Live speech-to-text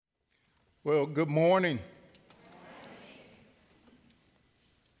Well, good morning.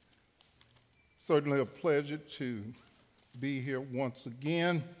 Certainly a pleasure to be here once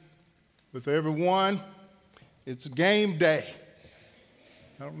again with everyone. It's game day.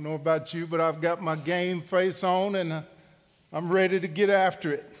 I don't know about you, but I've got my game face on and I'm ready to get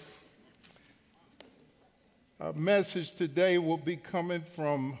after it. Our message today will be coming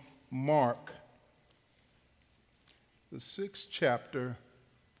from Mark, the 6th chapter.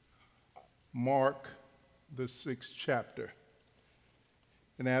 Mark, the 6th chapter.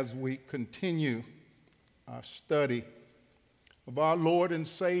 And as we continue our study of our Lord and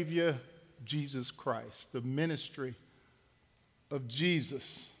Savior, Jesus Christ, the ministry of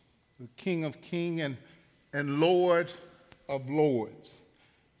Jesus, the King of Kings and Lord of Lords.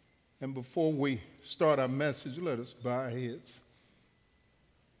 And before we start our message, let us bow our heads.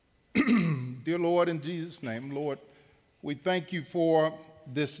 Dear Lord, in Jesus' name, Lord, we thank you for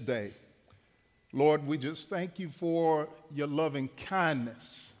this day. Lord, we just thank you for your loving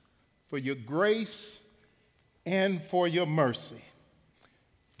kindness, for your grace, and for your mercy.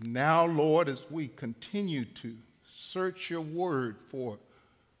 Now, Lord, as we continue to search your word for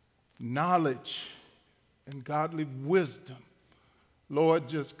knowledge and godly wisdom, Lord,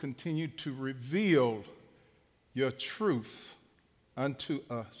 just continue to reveal your truth unto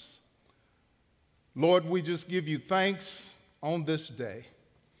us. Lord, we just give you thanks on this day.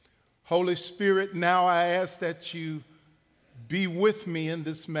 Holy Spirit, now I ask that you be with me in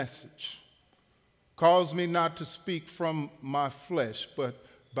this message. Cause me not to speak from my flesh, but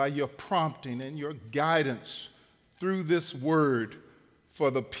by your prompting and your guidance through this word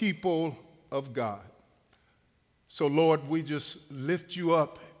for the people of God. So, Lord, we just lift you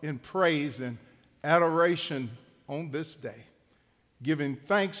up in praise and adoration on this day, giving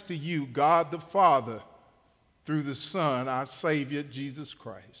thanks to you, God the Father, through the Son, our Savior, Jesus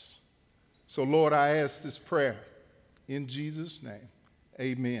Christ. So, Lord, I ask this prayer in Jesus' name.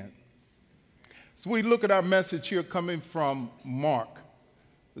 Amen. So we look at our message here coming from Mark,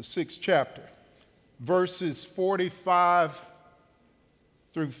 the 6th chapter, verses 45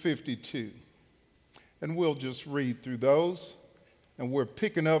 through 52. And we'll just read through those. And we're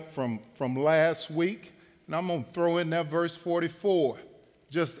picking up from last week. And I'm going to throw in that verse 44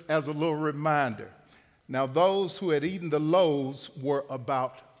 just as a little reminder. Now, those who had eaten the loaves were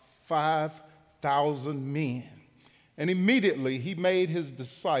about 5,000 men. And immediately he made his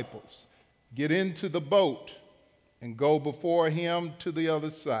disciples get into the boat and go before him to the other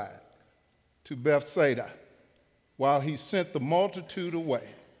side, to Bethsaida, while he sent the multitude away.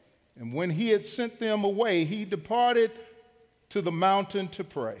 And when he had sent them away, he departed to the mountain to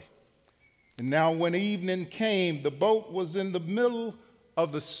pray. And now when evening came, the boat was in the middle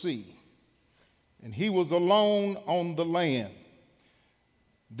of the sea, and he was alone on the land.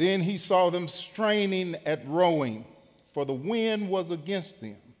 Then he saw them straining at rowing, for the wind was against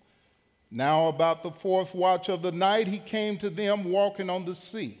them. Now about the 4th watch of the night he came to them walking on the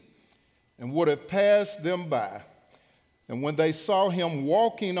sea, and would have passed them by. And when they saw him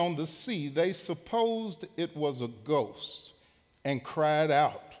walking on the sea, they supposed it was a ghost, and cried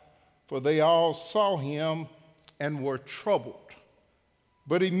out, for they all saw him and were troubled.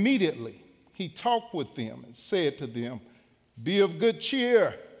 But immediately he talked with them and said to them, "Be of good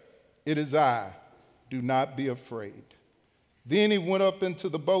cheer, it is I, do not be afraid." Then he went up into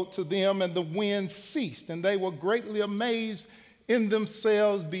the boat to them, and the wind ceased, and they were greatly amazed in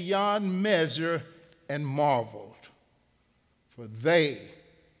themselves beyond measure and marveled, for they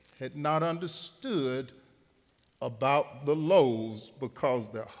had not understood about the loaves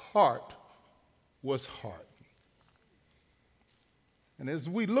because their heart was hardened. And as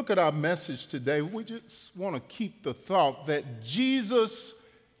we look at our message today, we just want to keep the thought that Jesus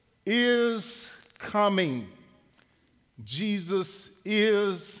is coming. Jesus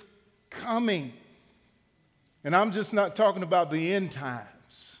is coming. And I'm just not talking about the end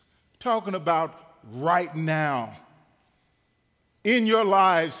times. I'm talking about right now, in your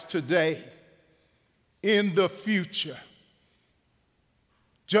lives today, in the future.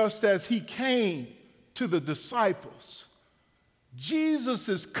 Just as he came to the disciples, Jesus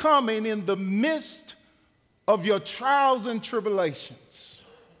is coming in the midst of your trials and tribulations.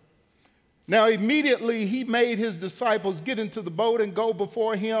 Now, immediately he made his disciples get into the boat and go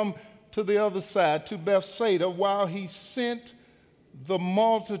before him to the other side, to Bethsaida, while he sent the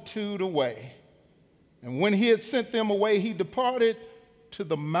multitude away. And when he had sent them away, he departed to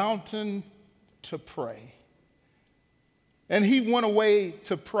the mountain to pray. And he went away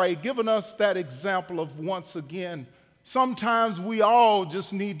to pray, giving us that example of, once again, sometimes we all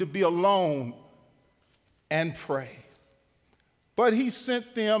just need to be alone and pray. but he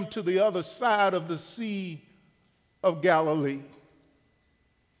sent them to the other side of the Sea of Galilee.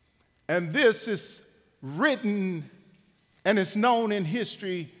 And this is written and it's known in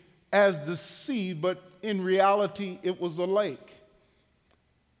history as the sea, but in reality, it was a lake.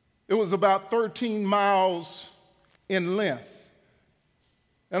 It was about 13 miles in length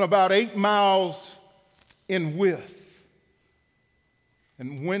and about 8 miles in width.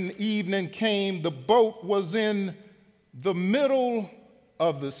 And when evening came, the boat was in the middle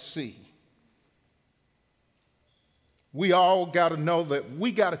of the sea. We all got to know that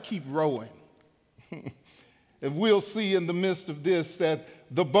we got to keep rowing. And we'll see in the midst of this that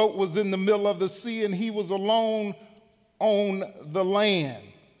the boat was in the middle of the sea and he was alone on the land.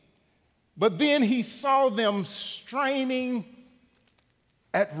 But then he saw them straining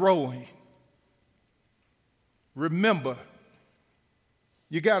at rowing. Remember,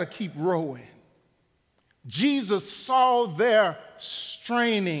 you got to keep rowing. Jesus saw their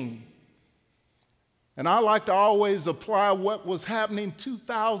straining. And I like to always apply what was happening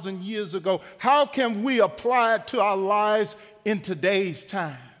 2,000 years ago. How can we apply it to our lives in today's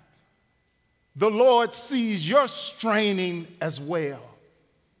time? The Lord sees your straining as well.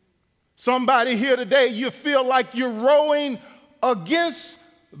 Somebody here today, you feel like you're rowing against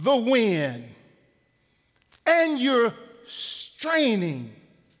the wind and you're straining.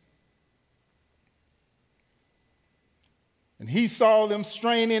 And he saw them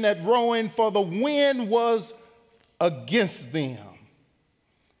straining at rowing, for the wind was against them.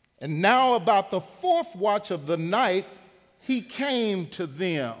 And now about the fourth watch of the night, he came to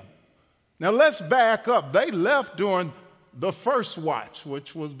them. Now let's back up. They left during the first watch,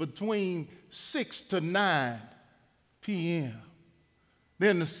 which was between 6 to 9 p.m.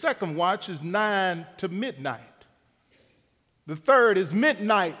 Then the second watch is 9 to midnight. The third is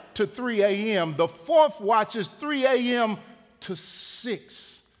midnight to 3 a.m. The fourth watch is 3 a.m. to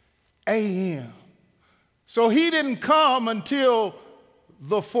 6 a.m. So he didn't come until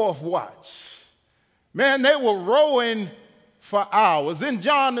the fourth watch. Man, they were rowing for hours. In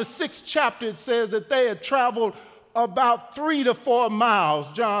John, the 6th chapter, it says that they had traveled about 3 to 4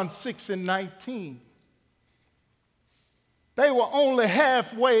 miles, John 6 and 19. They were only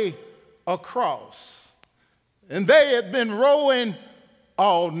halfway across. And they had been rowing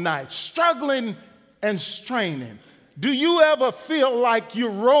all night, struggling and straining. Do you ever feel like you're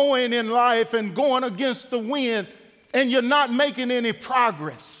rowing in life and going against the wind and you're not making any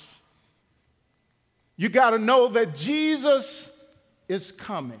progress? You got to know that Jesus is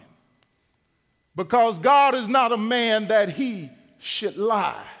coming, because God is not a man that he should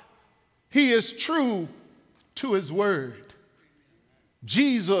lie. He is true to his word.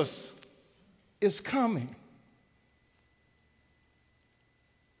 Jesus is coming.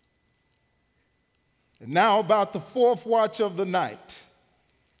 And now about the fourth watch of the night,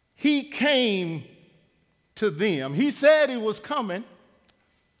 he came to them. He said he was coming.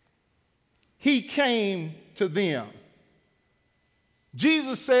 He came to them.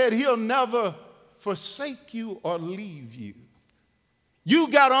 Jesus said he'll never forsake you or leave you. You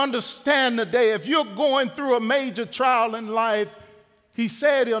got to understand today, if you're going through a major trial in life, he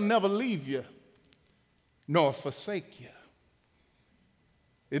said he'll never leave you nor forsake you.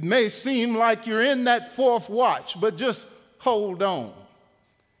 It may seem like you're in that fourth watch, but just hold on.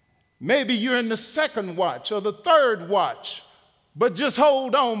 Maybe you're in the second watch or the third watch, but just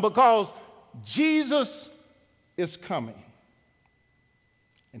hold on, because Jesus is coming.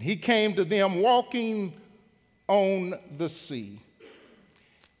 And he came to them walking on the sea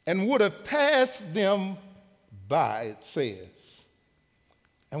and would have passed them by, it says.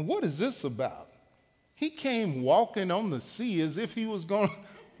 And what is this about? He came walking on the sea as if he was going to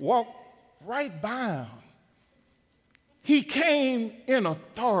walk right by them. He came in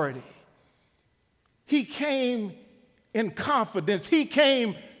authority. He came in confidence. He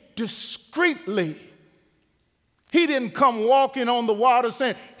came discreetly. He didn't come walking on the water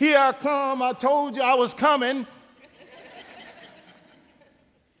saying, "Here I come, I told you I was coming."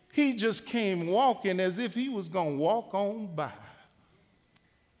 He just came walking as if he was going to walk on by.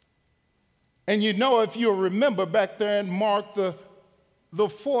 And you know, if you'll remember back there in Mark, the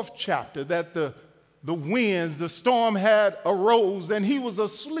fourth chapter, that the winds, the storm had arose, and he was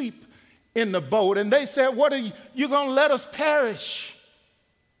asleep in the boat. And they said, "What are you going to let us perish?"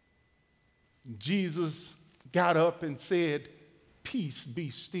 Jesus got up and said, "Peace, be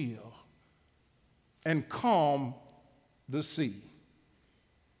still," and calm the sea.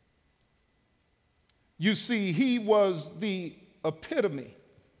 You see, he was the epitome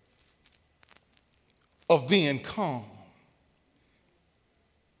of being calm.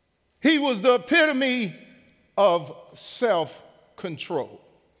 He was the epitome of self-control. control.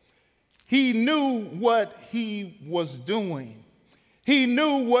 He knew what he was doing. He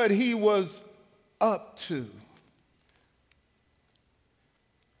knew what he was up to.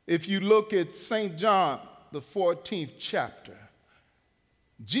 If you look at St. John, the 14th chapter,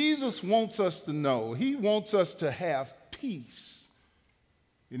 Jesus wants us to know, he wants us to have peace.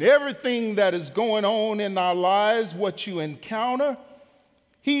 In everything that is going on in our lives, what you encounter,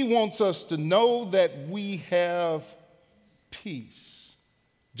 he wants us to know that we have peace.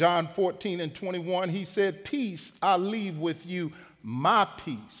 John 14:21, he said, "Peace I leave with you, my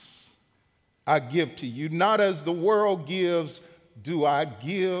peace I give to you. Not as the world gives, do I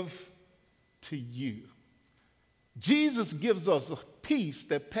give to you." Jesus gives us a peace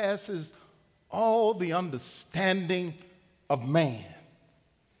that passes all the understanding of man.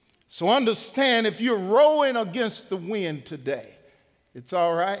 So understand, if you're rowing against the wind today, it's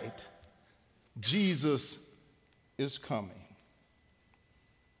all right. Jesus is coming.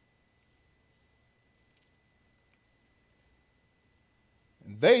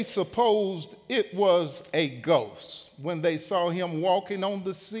 They supposed it was a ghost when they saw him walking on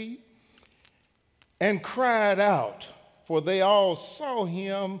the sea, and cried out, for they all saw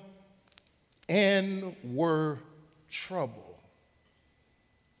him and were troubled.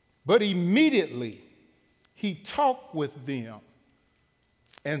 But immediately he talked with them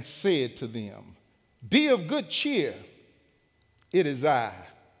and said to them, "Be of good cheer, it is I.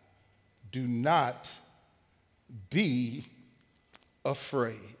 Do not be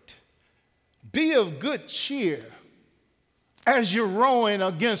afraid." Be of good cheer as you're rowing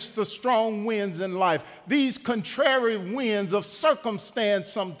against the strong winds in life, these contrary winds of circumstance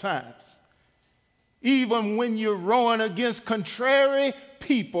sometimes. Even when you're rowing against contrary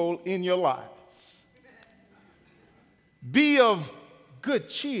people in your lives. Be of good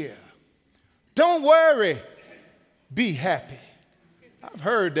cheer. Don't worry, be happy. I've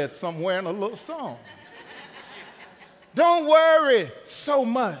heard that somewhere in a little song. Don't worry so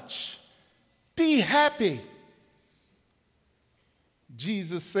much. Be happy.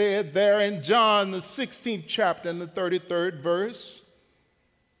 Jesus said there in John, the 16th chapter and the 33rd verse,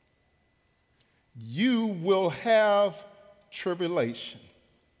 "You will have tribulation,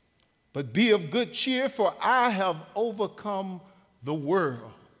 but be of good cheer, for I have overcome the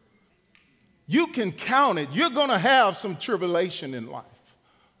world." You can count it. You're going to have some tribulation in life.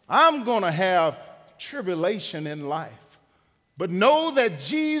 I'm going to have tribulation in life. But know that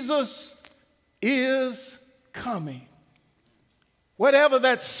Jesus is coming. Whatever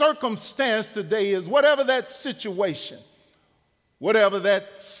that circumstance today is, whatever that situation, whatever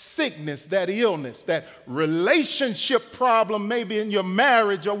that sickness, that illness, that relationship problem, maybe in your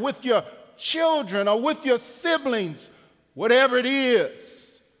marriage or with your children or with your siblings, whatever it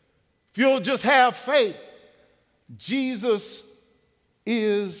is, if you'll just have faith, Jesus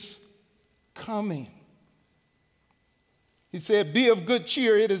is coming. He said, "Be of good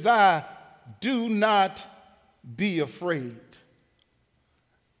cheer, it is I. Do not be afraid."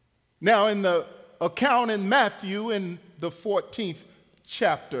 Now, in the account in Matthew, in the 14th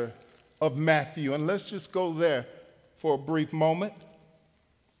chapter of Matthew, and let's just go there for a brief moment.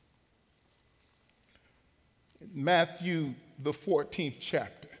 Matthew, the 14th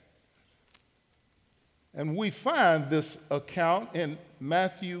chapter. And we find this account in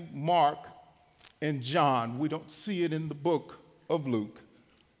Matthew, Mark, and John. We don't see it in the book of Luke.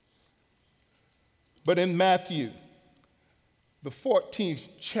 But in Matthew, the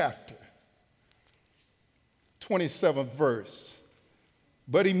 14th chapter, 27th verse.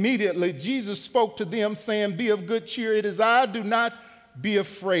 "But immediately Jesus spoke to them, saying, Be of good cheer, it is I, do not be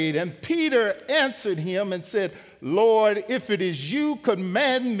afraid. And Peter answered him and said, Lord, if it is you,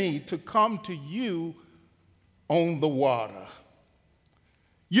 command me to come to you on the water."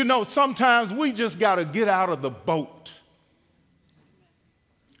 You know, sometimes we just got to get out of the boat.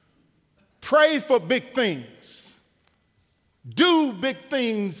 Pray for big things. Do big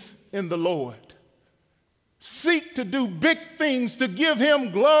things in the Lord. Seek to do big things to give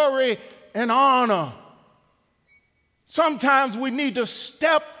him glory and honor. Sometimes we need to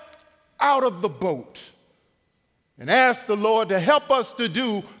step out of the boat and ask the Lord to help us to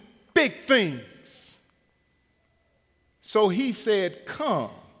do big things. So he said,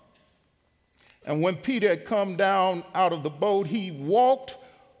 "Come." And when Peter had come down out of the boat, he walked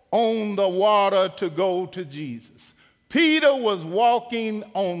on the water to go to Jesus. Peter was walking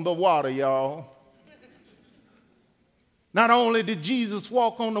on the water, y'all. Not only did Jesus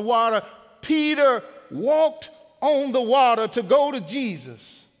walk on the water, Peter walked on the water to go to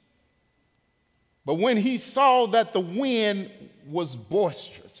Jesus. But when he saw that the wind was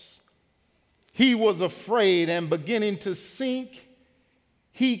boisterous, he was afraid, and beginning to sink,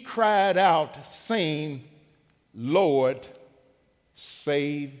 he cried out, saying, Lord,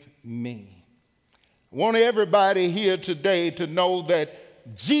 save me. I want everybody here today to know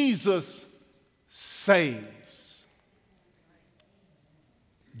that Jesus saves.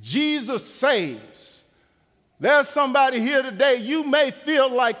 Jesus saves. There's somebody here today, you may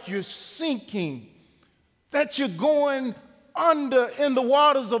feel like you're sinking, that you're going under in the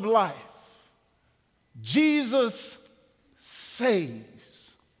waters of life. Jesus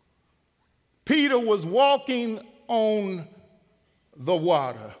saves. Peter was walking on the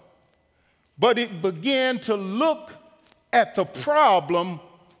water, but it began to look at the problem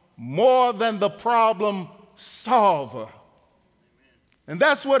more than the problem solver. And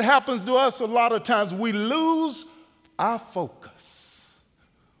that's what happens to us a lot of times. We lose our focus.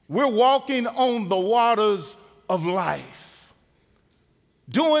 We're walking on the waters of life,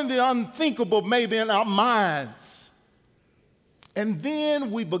 doing the unthinkable maybe in our minds. And then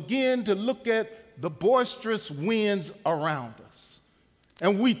we begin to look at the boisterous winds around us.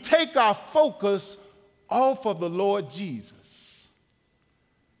 And we take our focus off of the Lord Jesus.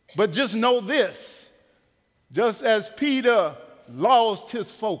 But just know this, just as Peter lost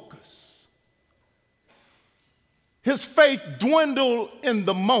his focus, his faith dwindled in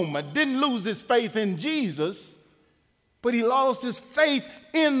the moment, didn't lose his faith in Jesus, but he lost his faith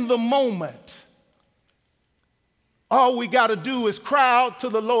in the moment. All we got to do is cry out to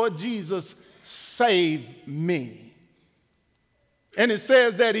the Lord Jesus, save me. And it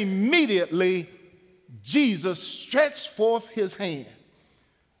says that immediately Jesus stretched forth his hand.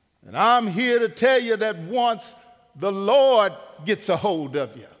 And I'm here to tell you that once the Lord gets a hold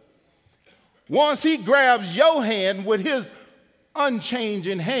of you, once he grabs your hand with his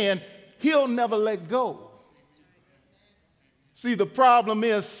unchanging hand, he'll never let go. See, the problem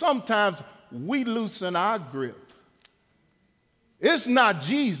is sometimes we loosen our grip. It's not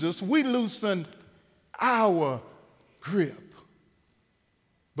Jesus, we loosen our grip.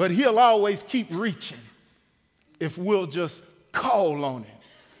 But he'll always keep reaching if we'll just call on him.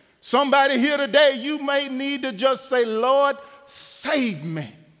 Somebody here today, you may need to just say, Lord, save me.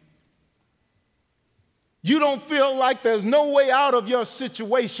 You don't feel like there's no way out of your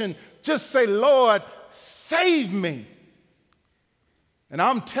situation. Just say, Lord, save me. And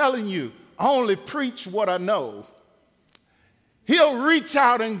I'm telling you, I only preach what I know. He'll reach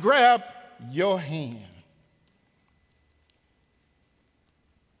out and grab your hand.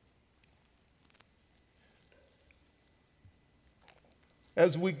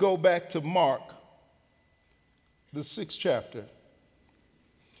 As we go back to Mark, the 6th chapter.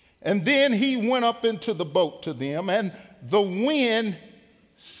 And then he went up into the boat to them, and the wind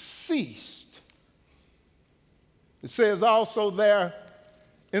ceased. It says also there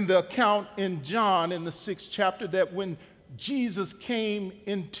in the account in John in the 6th chapter that when Jesus came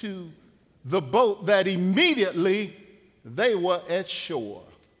into the boat, that immediately they were at shore.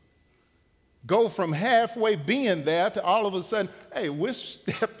 Go from halfway being there to all of a sudden, hey, we're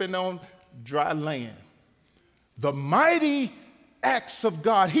stepping on dry land. The mighty acts of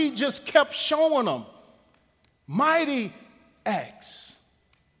God, he just kept showing them mighty acts.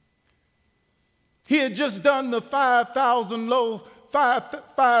 He had just done the 5,000 loaves, five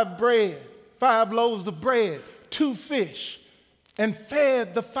loaves of bread, 2 fish, and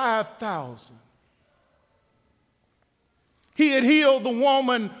fed the 5,000. He had healed the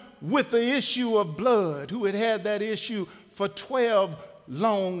woman with the issue of blood, who had had that issue for 12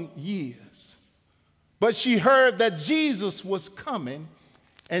 long years. But she heard that Jesus was coming,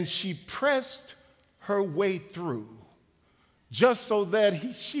 and she pressed her way through just so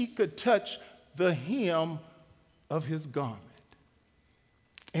that she could touch the hem of his garment.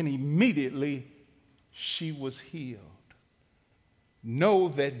 And immediately she was healed. Know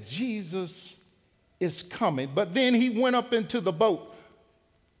that Jesus is coming. But then he went up into the boat.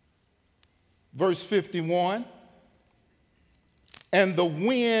 Verse 51, and the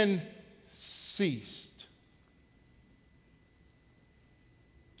wind ceased.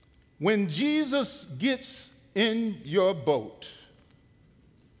 When Jesus gets in your boat,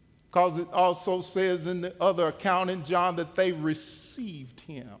 because it also says in the other account in John that they received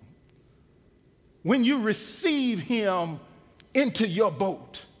him. When you receive him into your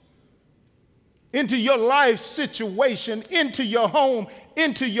boat, into your life situation, into your home,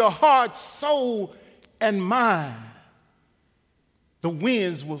 into your heart, soul, and mind, the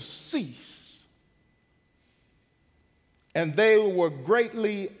winds will cease. And they were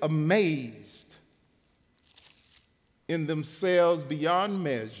greatly amazed in themselves beyond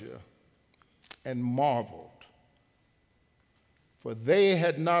measure and marveled. for they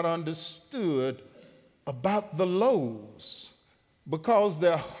had not understood about the loaves, because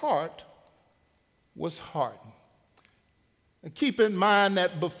their heart was hardened. And keep in mind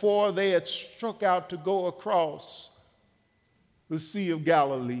that before they had struck out to go across the Sea of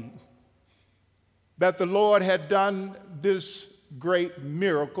Galilee, that the Lord had done this great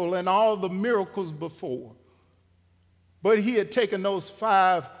miracle and all the miracles before. But he had taken those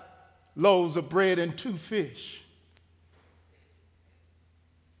 5 loaves of bread and 2 fish,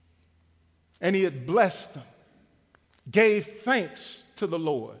 and he had blessed them, gave thanks to the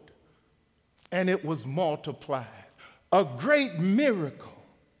Lord, and it was multiplied. A great miracle.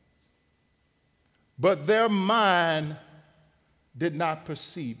 But their mind did not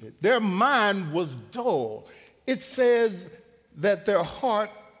perceive it. Their mind was dull. It says that their heart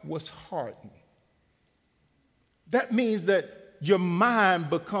was hardened. That means that your mind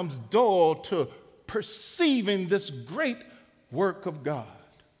becomes dull to perceiving this great work of God.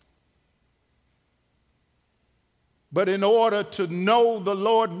 But in order to know the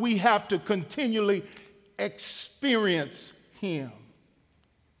Lord, we have to continually experience him.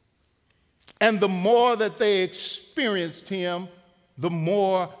 And the more that they experienced him, the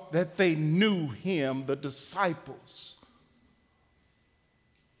more that they knew him, the disciples.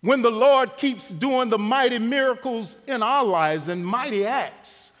 When the Lord keeps doing the mighty miracles in our lives and mighty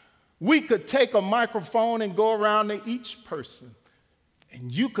acts, we could take a microphone and go around to each person,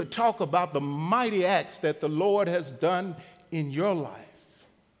 and you could talk about the mighty acts that the Lord has done in your life.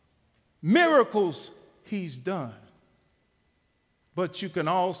 Miracles he's done. But you can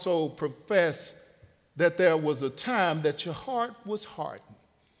also profess that there was a time that your heart was hardened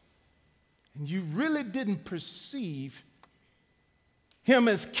and you really didn't perceive him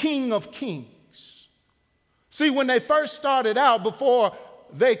as King of Kings. See, when they first started out, before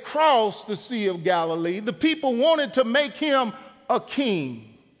they crossed the Sea of Galilee, the people wanted to make him a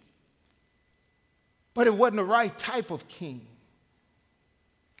king. But it wasn't the right type of king.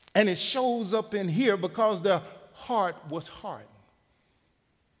 And it shows up in here because their heart was hardened.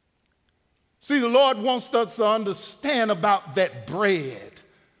 See, the Lord wants us to understand about that bread,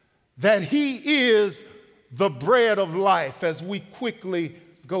 that he is the bread of life, as we quickly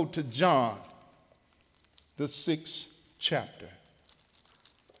go to John, the 6th chapter.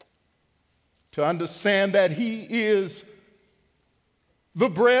 To understand that he is the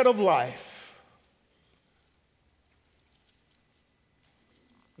bread of life.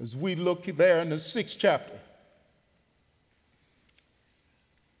 As we look there in the 6th chapter,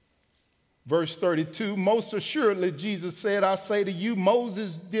 verse 32, most assuredly, Jesus said, I say to you,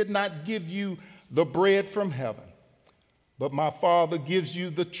 Moses did not give you the bread from heaven, but my Father gives you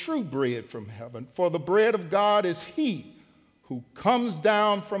the true bread from heaven. For the bread of God is he who comes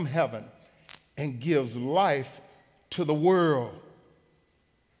down from heaven and gives life to the world.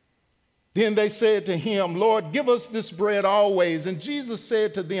 Then they said to him, Lord, give us this bread always. And Jesus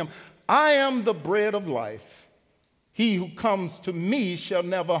said to them, I am the bread of life. He who comes to me shall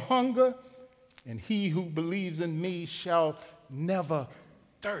never hunger, and he who believes in me shall never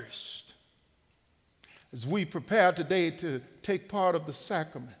thirst. As we prepare today to take part of the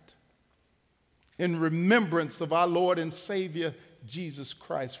sacrament, in remembrance of our Lord and Savior, Jesus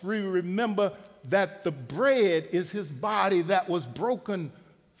Christ, we remember that the bread is his body that was broken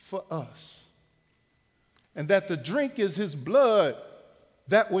for us, and that the drink is his blood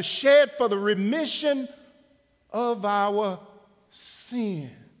that was shed for the remission of our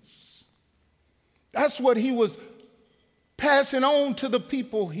sins. That's what he was passing on to the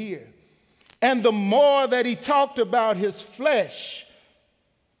people here. And the more that he talked about his flesh,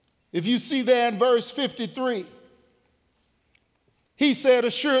 if you see there in verse 53, he said,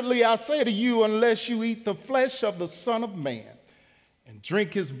 assuredly I say to you, unless you eat the flesh of the Son of Man and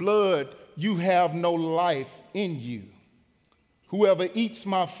drink his blood, you have no life in you. Whoever eats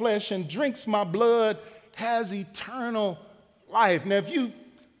my flesh and drinks my blood has eternal life. Now, if you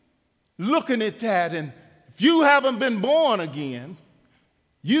looking at that, and if you haven't been born again,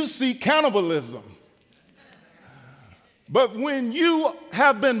 you see cannibalism. But when you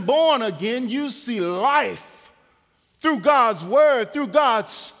have been born again, you see life through God's word, through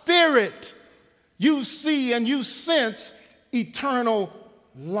God's spirit. You see and you sense eternal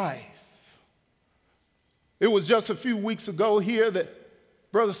life. It was just a few weeks ago here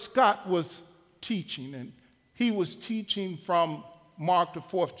that Brother Scott was teaching, and he was teaching from Mark, the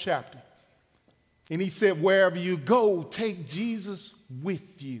 4th chapter. And he said, wherever you go, take Jesus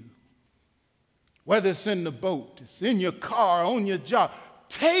with you. Whether it's in the boat, it's in your car, on your job,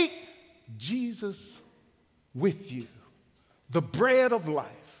 take Jesus with you, the bread of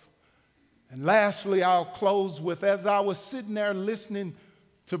life. And lastly, I'll close with, as I was sitting there listening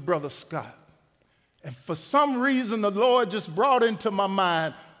to Brother Scott, and for some reason the Lord just brought into my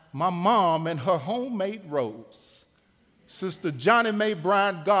mind my mom and her homemade rose. Sister Johnny Mae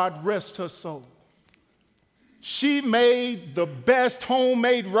Bryant, God rest her soul. She made the best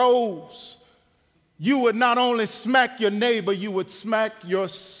homemade rose. You would not only smack your neighbor, you would smack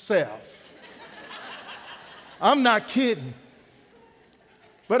yourself. I'm not kidding.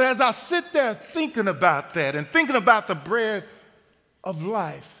 But as I sit there thinking about that and thinking about the bread of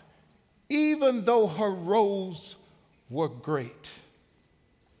life, even though her rose were great,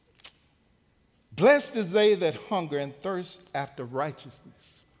 blessed is they that hunger and thirst after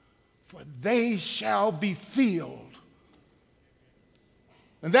righteousness, for they shall be filled.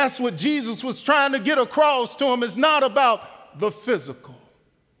 And that's what Jesus was trying to get across to him. It's not about the physical.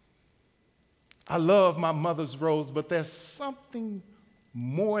 I love my mother's rose, but there's something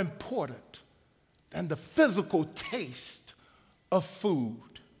more important than the physical taste of food.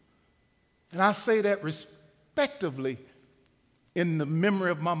 And I say that respectively in the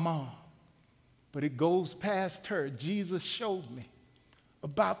memory of my mom. But it goes past her. Jesus showed me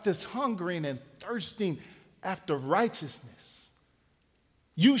about this hungering and thirsting after righteousness.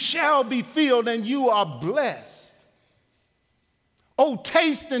 You shall be filled and you are blessed. Oh,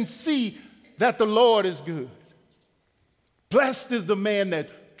 taste and see that the Lord is good. Blessed is the man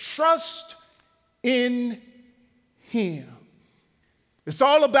that trusts in him. It's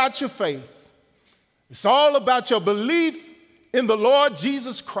all about your faith. It's all about your belief in the Lord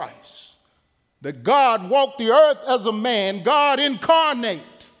Jesus Christ. That God walked the earth as a man, God incarnate,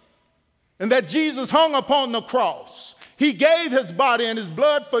 and that Jesus hung upon the cross. He gave his body and his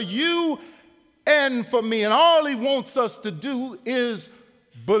blood for you and for me. And all he wants us to do is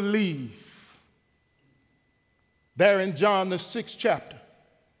believe. There in John, the 6th chapter,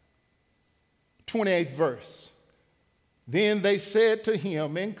 28th verse. Then they said to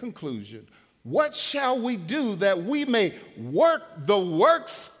him in conclusion, what shall we do that we may work the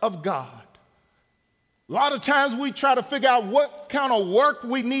works of God? A lot of times we try to figure out what kind of work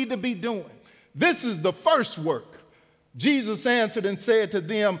we need to be doing. This is the first work. Jesus answered and said to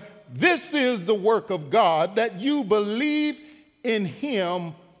them, this is the work of God, that you believe in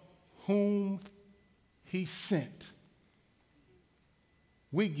him whom he sent.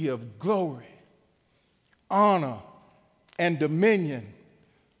 We give glory, honor, and dominion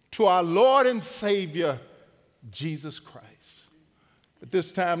to our Lord and Savior, Jesus Christ. At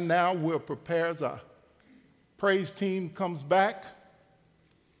this time now, we'll prepare as our praise team comes back.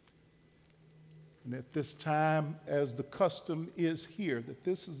 And at this time, as the custom is here, that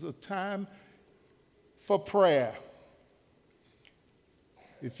this is a time for prayer.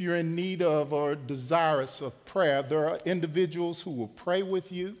 If you're in need of or desirous of prayer, there are individuals who will pray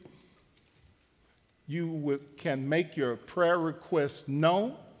with you. You can make your prayer requests known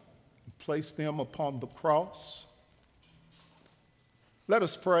and place them upon the cross. Let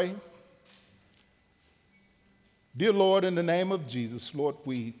us pray. Dear Lord, in the name of Jesus, Lord,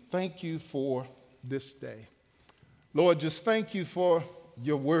 we thank you for this day. Lord, just thank you for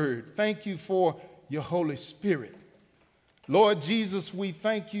your word. Thank you for your Holy Spirit. Lord Jesus, we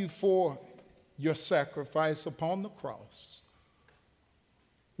thank you for your sacrifice upon the cross.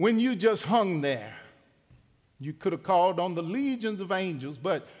 When you just hung there, you could have called on the legions of angels,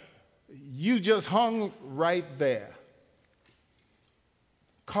 but you just hung right there.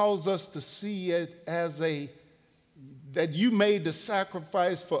 Calls us to see it as that you made the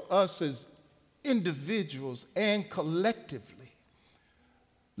sacrifice for us as individuals and collectively.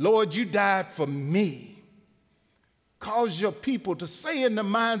 Lord, you died for me. Cause your people to say in their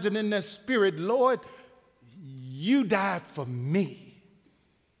minds and in their spirit, Lord, you died for me.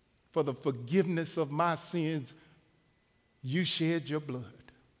 For the forgiveness of my sins, you shed your blood.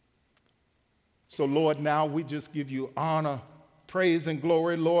 So, Lord, now we just give you honor, praise, and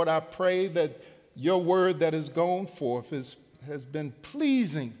glory. Lord, I pray that your word that has gone forth has been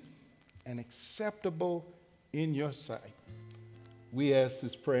pleasing and acceptable in your sight. We ask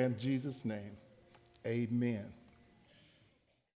this prayer in Jesus' name. Amen.